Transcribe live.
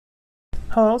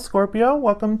Hello, Scorpio.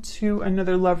 Welcome to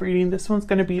another love reading. This one's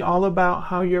going to be all about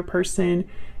how your person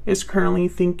is currently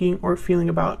thinking or feeling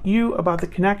about you, about the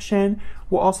connection.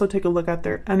 We'll also take a look at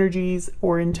their energies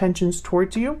or intentions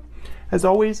towards you. As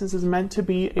always, this is meant to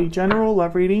be a general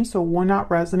love reading, so it will not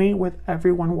resonate with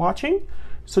everyone watching.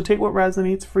 So take what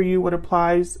resonates for you, what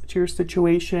applies to your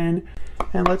situation,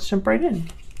 and let's jump right in.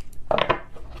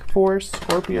 For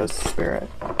Scorpio Spirit.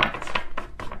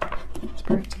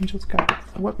 Spirits, angels, guides.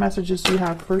 What messages do you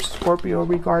have for Scorpio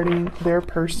regarding their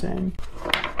person?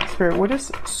 Spirit, what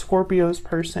is Scorpio's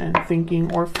person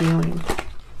thinking or feeling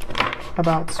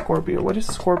about Scorpio? What is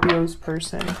Scorpio's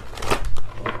person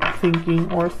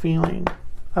thinking or feeling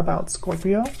about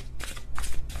Scorpio? What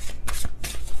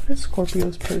is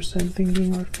Scorpio's person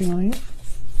thinking or feeling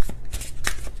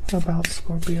about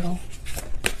Scorpio?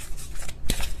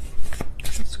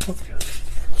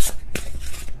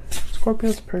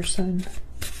 Scorpio's person,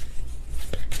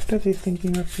 what are they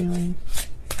thinking or feeling?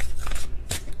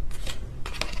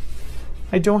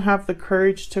 I don't have the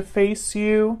courage to face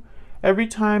you. Every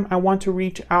time I want to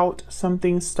reach out,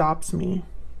 something stops me.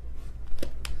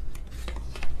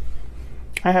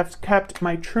 I have kept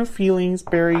my true feelings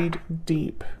buried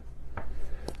deep.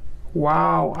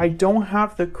 Wow, I don't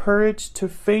have the courage to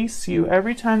face you.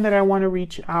 Every time that I want to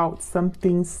reach out,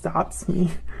 something stops me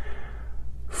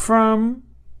from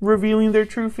revealing their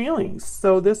true feelings.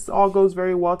 So this all goes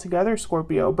very well together,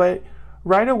 Scorpio. But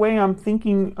right away, I'm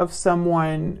thinking of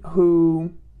someone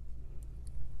who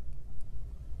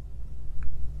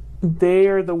they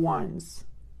are the ones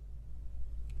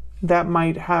that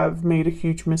might have made a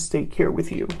huge mistake here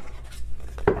with you.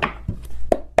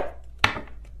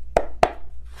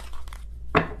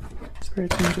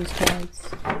 Spirits, angels, guides.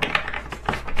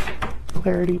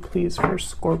 Clarity, please, for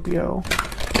Scorpio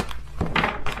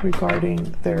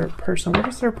regarding their person. What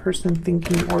is their person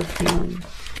thinking or feeling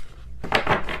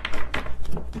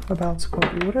about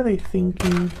Scorpio? What are they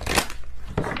thinking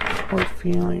or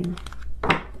feeling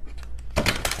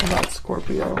about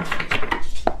Scorpio? What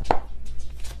are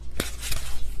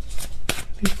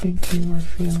they thinking or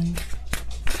feeling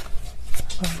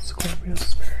about Scorpio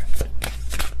Spirit?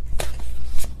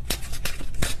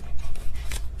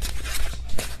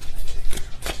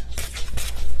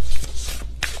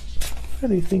 What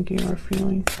are they thinking or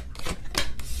feeling?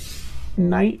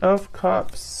 Knight of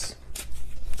Cups.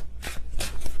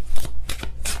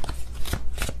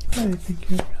 What are they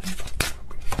thinking or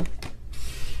feeling?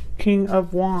 King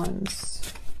of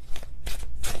Wands.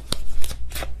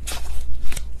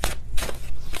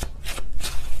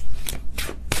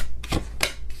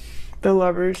 The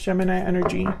Lovers, Gemini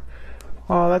energy.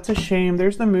 Oh, that's a shame.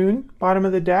 There's the Moon, bottom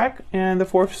of the deck, and the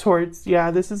Four of Swords.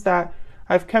 Yeah, this is that.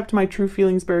 I've kept my true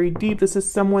feelings buried deep. This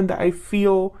is someone that I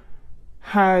feel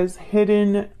has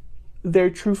hidden their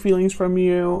true feelings from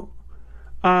you.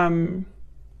 I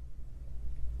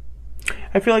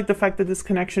feel like the fact that this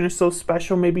connection is so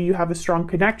special, maybe you have a strong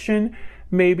connection.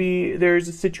 Maybe there's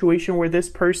a situation where this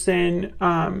person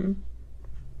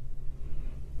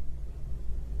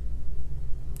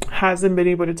hasn't been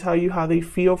able to tell you how they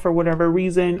feel for whatever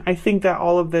reason. I think that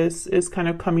all of this is kind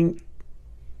of coming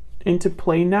into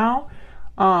play now.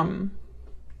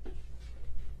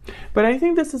 But I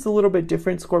think this is a little bit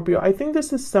different, Scorpio. I think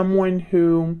this is someone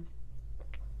who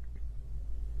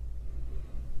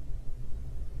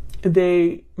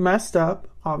they messed up,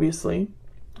 obviously.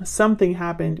 Something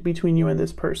happened between you and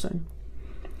this person.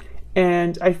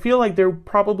 And I feel like there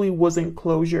probably wasn't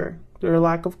closure. There was a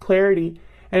lack of clarity.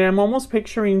 And I'm almost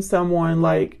picturing someone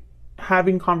like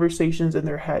having conversations in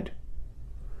their head.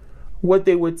 What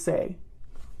they would say.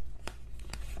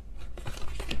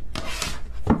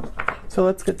 So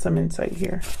let's get some insight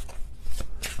here.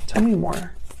 Tell me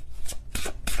more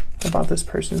about this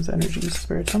person's energy,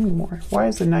 Spirit. Tell me more. Why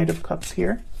is the Knight of Cups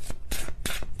here?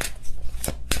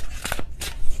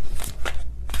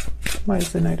 Why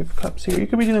is the Knight of Cups here? You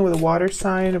could be dealing with a water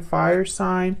sign, a fire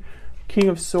sign, King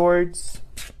of Swords.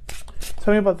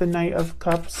 Tell me about the Knight of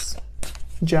Cups.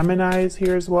 Gemini is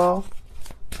here as well.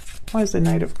 Why is the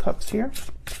Knight of Cups here?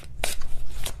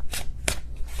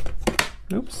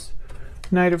 Oops.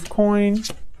 Knight of Coin,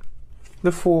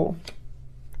 the Fool.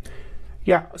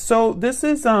 Yeah, so this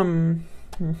is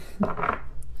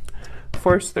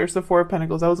first there's the Four of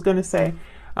Pentacles. I was gonna say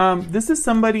this is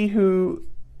somebody who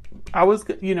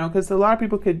because a lot of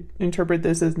people could interpret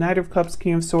this as Knight of Cups,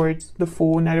 King of Swords, the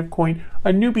Fool, Knight of Coin,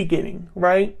 a new beginning,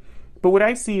 right? But what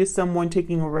I see is someone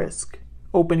taking a risk,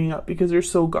 opening up, because they're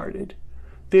so guarded.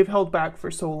 They've held back for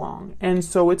so long, and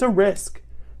so it's a risk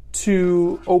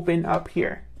to open up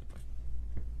here.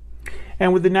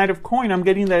 And with the Knight of Coin, I'm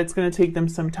getting that it's going to take them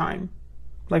some time.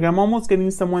 Like, I'm almost getting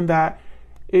someone that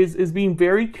is being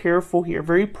very careful here,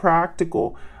 very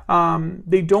practical.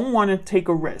 They don't want to take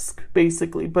a risk,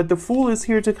 basically. But the Fool is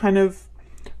here to kind of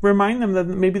remind them that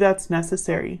maybe that's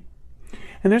necessary.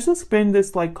 And there's just been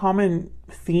this like common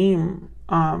theme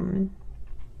when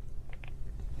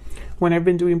I've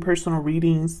been doing personal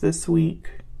readings this week.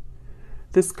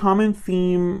 This common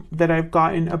theme that I've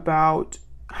gotten about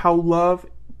how love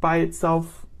by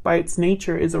itself, by its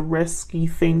nature, is a risky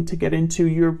thing to get into.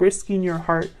 You're risking your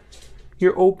heart.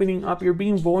 You're opening up, you're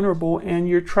being vulnerable, and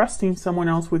you're trusting someone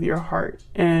else with your heart.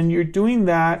 And you're doing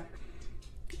that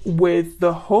with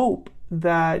the hope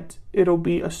that it'll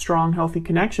be a strong, healthy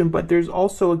connection. But there's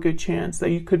also a good chance that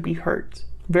you could be hurt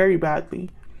very badly.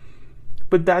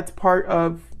 But that's part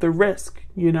of the risk,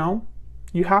 you know?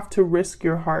 You have to risk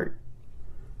your heart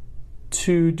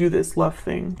to do this love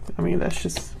thing. I mean, that's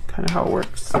just kind of how it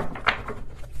works.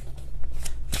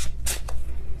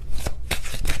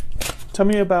 Tell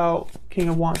me about King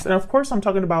of Wands. And of course, I'm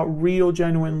talking about real,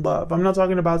 genuine love. I'm not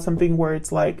talking about something where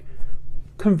it's like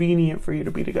convenient for you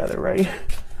to be together, right?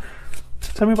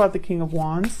 Tell me about the King of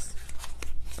Wands.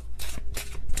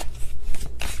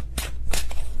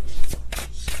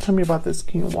 Tell me about this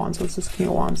King of Wands. What's this King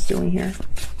of Wands doing here?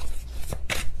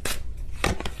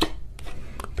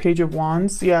 Page of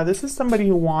Wands. Yeah, this is somebody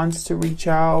who wants to reach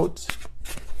out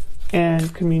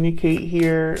and communicate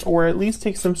here, or at least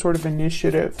take some sort of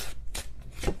initiative.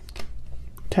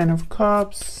 10 of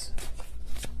Cups.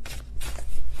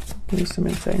 Give me some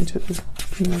insight into the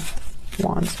King of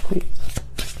Wands, please.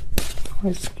 Why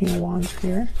is the King of Wands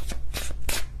here?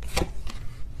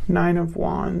 9 of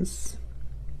Wands.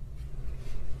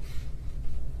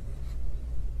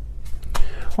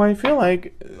 Well, I feel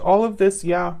like all of this,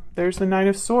 yeah, there's the 9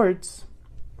 of Swords.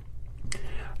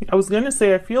 I was going to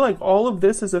say, I feel like all of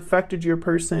this has affected your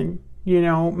person, you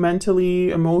know, mentally,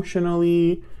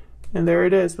 emotionally, and there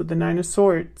it is with the 9 of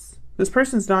Swords. This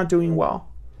person's not doing well.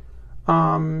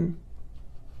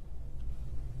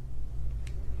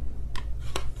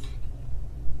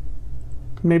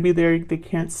 Maybe they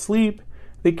can't sleep,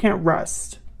 they can't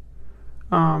rest.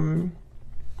 I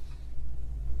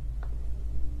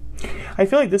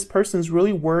feel like this person's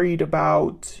really worried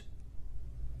about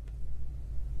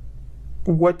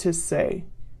what to say.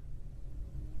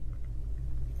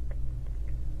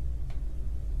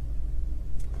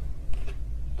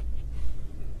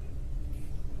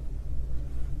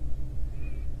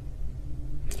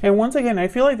 And once again, I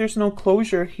feel like there's no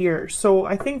closure here. So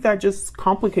I think that just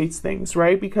complicates things,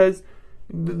 right? Because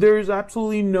there's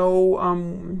absolutely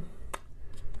no,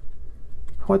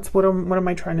 what am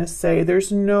I trying to say?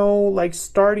 There's no like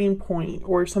starting point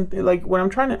or something. Like what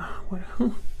I'm trying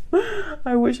to,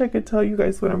 I wish I could tell you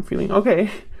guys what I'm feeling.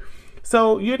 Okay.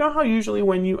 So you know how usually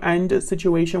when you end a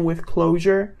situation with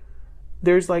closure,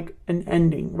 there's like an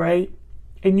ending, right?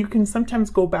 And you can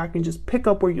sometimes go back and just pick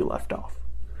up where you left off.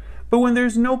 But when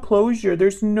there's no closure,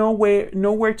 there's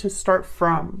nowhere to start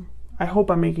from. I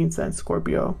hope I'm making sense,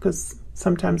 Scorpio, because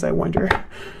sometimes I wonder.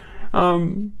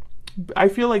 I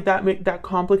feel like that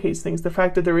complicates things. The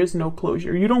fact that there is no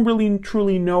closure. You don't really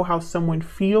truly know how someone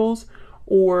feels,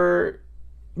 or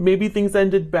maybe things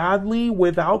ended badly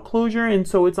without closure. And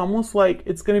so it's almost like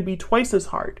it's going to be twice as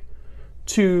hard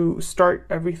to start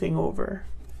everything over.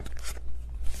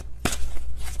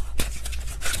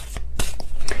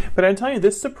 But I tell you,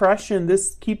 this suppression,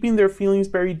 this keeping their feelings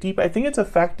very deep, I think it's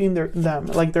affecting them,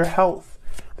 like their health,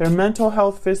 their mental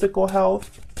health, physical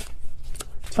health.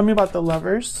 Tell me about the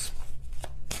Lovers.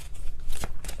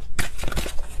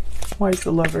 Why is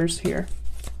the Lovers here?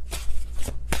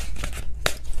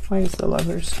 Why is the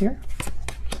Lovers here?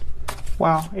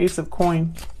 Wow, Ace of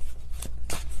Coin.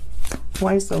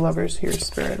 Why is the Lovers here,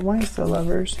 Spirit? Why is the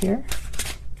Lovers here?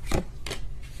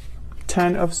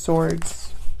 10 of Swords.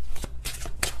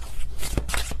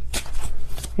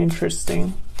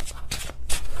 Interesting.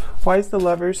 Why is the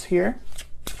Lovers here?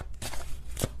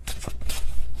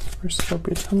 For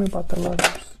Scorpio, tell me about the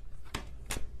Lovers.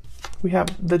 We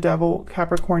have the Devil,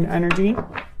 Capricorn energy.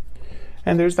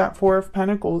 And there's that 4 of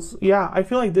Pentacles. Yeah, I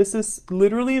feel like this is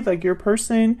literally like your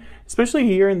person, especially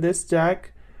here in this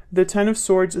deck. The 10 of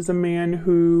Swords is a man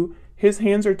who his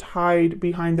hands are tied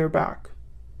behind their back.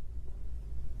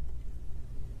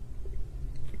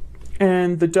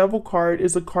 And the Devil card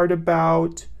is a card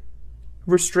about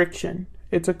restriction.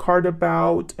 It's a card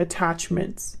about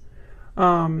attachments.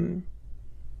 I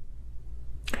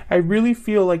really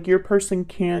feel like your person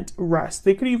can't rest.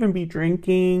 They could even be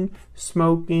drinking,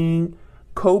 smoking,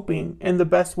 coping in the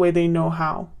best way they know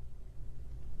how.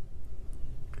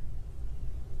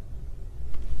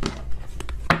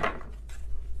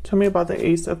 Tell me about the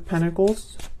Ace of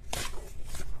Pentacles.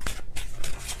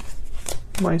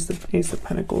 Why is the Ace of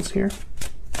Pentacles here?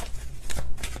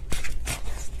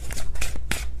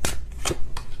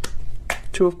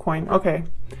 Two of Coin. Okay.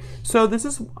 So this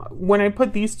is when I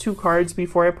put these two cards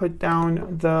before I put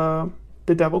down the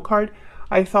Devil card,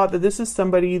 I thought that this is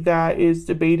somebody that is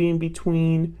debating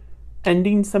between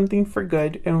ending something for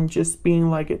good and just being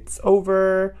like, it's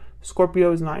over,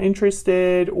 Scorpio is not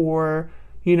interested, or,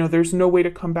 you know, there's no way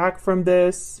to come back from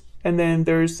this. And then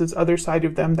there's this other side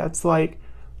of them that's like,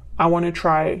 I want to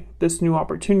try this new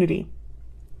opportunity.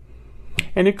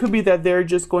 And it could be that they're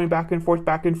just going back and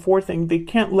forth, and they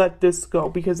can't let this go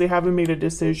because they haven't made a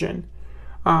decision.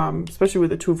 Especially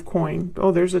with the Two of Coin.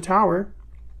 Oh, there's a Tower.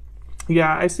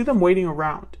 Yeah, I see them waiting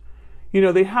around. You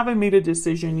know, they haven't made a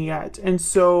decision yet. And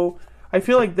so I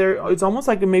feel like it's almost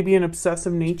like maybe an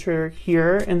obsessive nature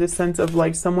here, in the sense of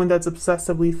like someone that's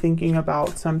obsessively thinking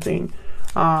about something.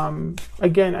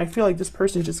 Again, I feel like this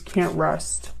person just can't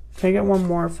rest. Can I get one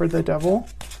more for the Devil?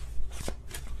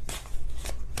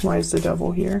 Why is the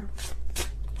Devil here?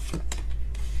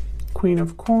 Queen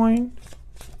of Coin.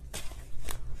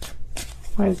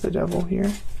 Why is the Devil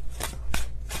here?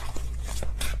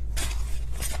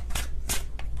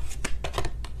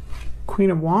 Queen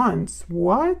of Wands.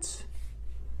 What?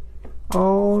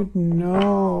 Oh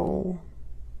no.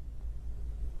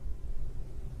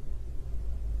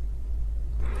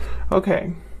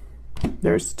 Okay.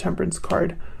 There's the Temperance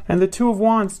card. And the Two of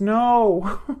Wands.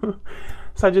 No.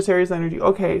 Sagittarius energy.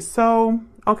 Okay, so,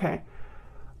 okay.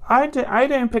 I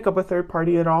didn't pick up a third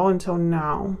party at all until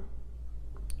now.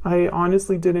 I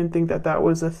honestly didn't think that that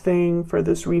was a thing for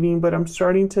this reading, but I'm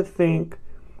starting to think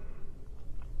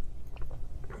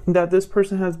that this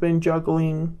person has been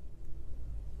juggling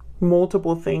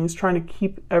multiple things, trying to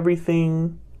keep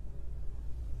everything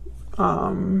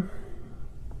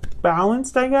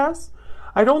balanced, I guess.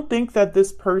 I don't think that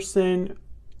this person,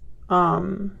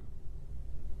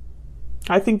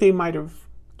 I think they might have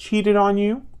cheated on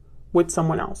you with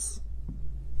someone else.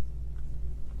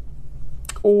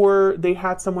 Or they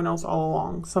had someone else all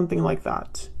along, something like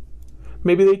that.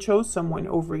 Maybe they chose someone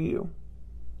over you.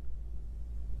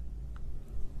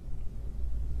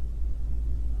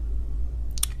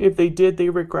 If they did, they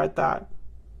regret that.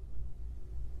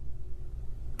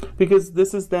 Because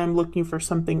this is them looking for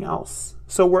something else.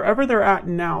 So wherever they're at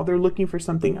now, they're looking for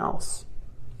something else.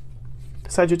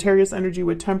 Sagittarius energy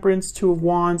with Temperance, Two of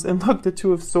Wands, and look, the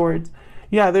Two of Swords.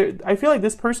 Yeah, I feel like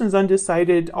this person's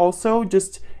undecided also,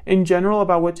 just in general,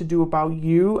 about what to do about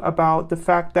you, about the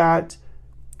fact that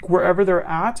wherever they're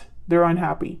at, they're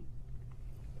unhappy.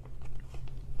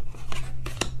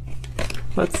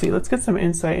 Let's see, let's get some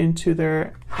insight into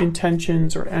their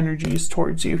intentions or energies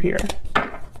towards you here.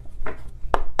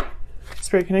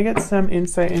 Spirit, can I get some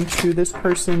insight into this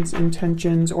person's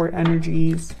intentions or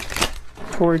energies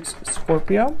towards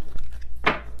Scorpio?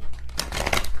 Can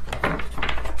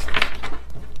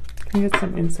you get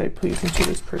some insight, please, into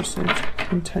this person's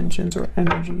intentions or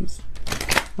energies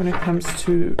when it comes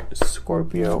to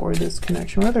Scorpio or this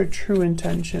connection? What are their true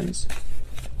intentions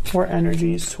or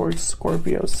energies towards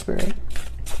Scorpio, Spirit?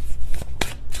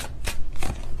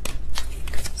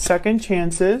 Second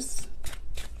chances.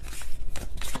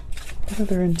 What are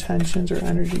their intentions or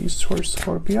energies towards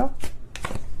Scorpio?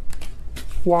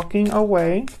 Walking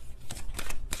away.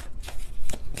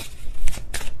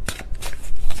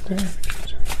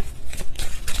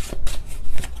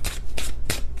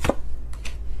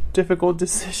 Difficult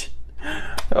decision.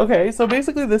 Okay, so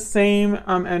basically the same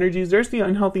energies. There's the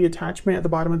unhealthy attachment at the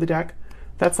bottom of the deck.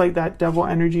 That's like that Devil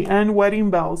energy. And wedding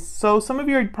bells. So some of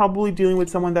you are probably dealing with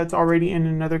someone that's already in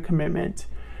another commitment.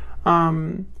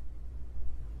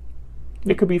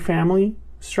 It could be family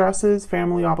stresses,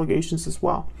 family obligations as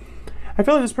well. I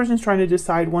feel like this person's trying to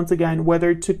decide, once again,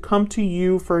 whether to come to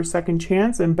you for a second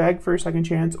chance and beg for a second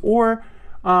chance, or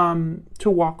to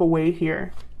walk away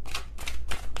here.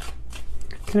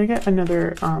 Can I get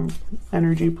another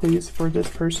energy, please, for this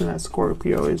person that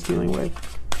Scorpio is dealing with?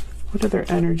 What are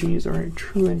their energies or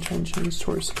true intentions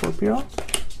towards Scorpio?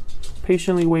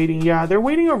 Patiently waiting. Yeah, they're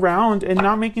waiting around and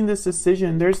not making this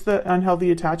decision. There's the unhealthy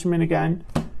attachment again.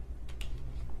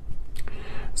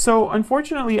 So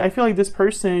unfortunately, I feel like this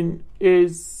person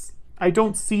is, I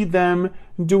don't see them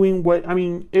doing what, I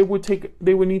mean, they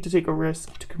would need to take a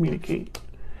risk to communicate.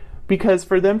 Because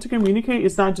for them to communicate,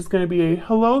 it's not just going to be a,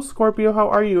 hello, Scorpio, how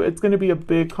are you? It's going to be a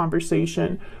big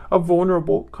conversation, a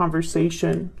vulnerable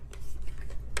conversation.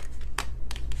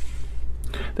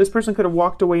 This person could have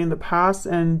walked away in the past,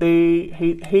 and they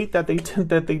hate that they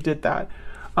did that.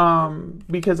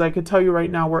 Because I could tell you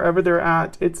right now, wherever they're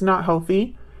at, it's not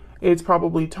healthy. It's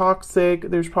probably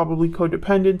toxic. There's probably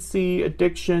codependency,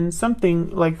 addiction, something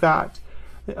like that.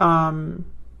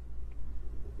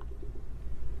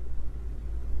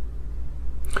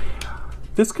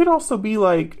 This could also be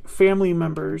like family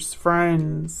members,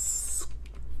 friends,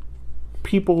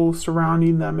 people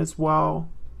surrounding them as well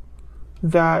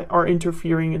that are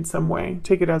interfering in some way.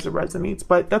 Take it as it resonates.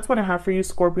 But that's what I have for you,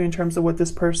 Scorpio, in terms of what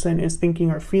this person is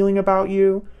thinking or feeling about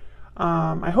you.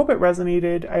 I hope it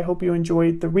resonated. I hope you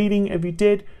enjoyed the reading. If you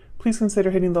did, please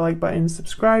consider hitting the like button,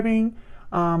 subscribing.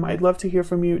 I'd love to hear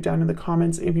from you down in the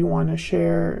comments if you want to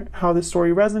share how the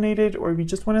story resonated, or if you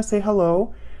just want to say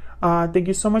hello. Thank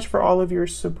you so much for all of your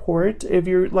support. If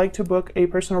you'd like to book a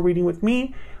personal reading with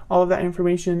me, all of that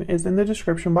information is in the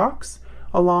description box,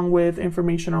 along with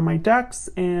information on my decks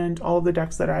and all of the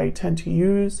decks that I tend to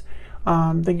use.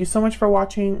 Thank you so much for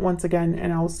watching once again,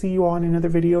 and I will see you all in another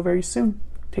video very soon.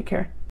 Take care.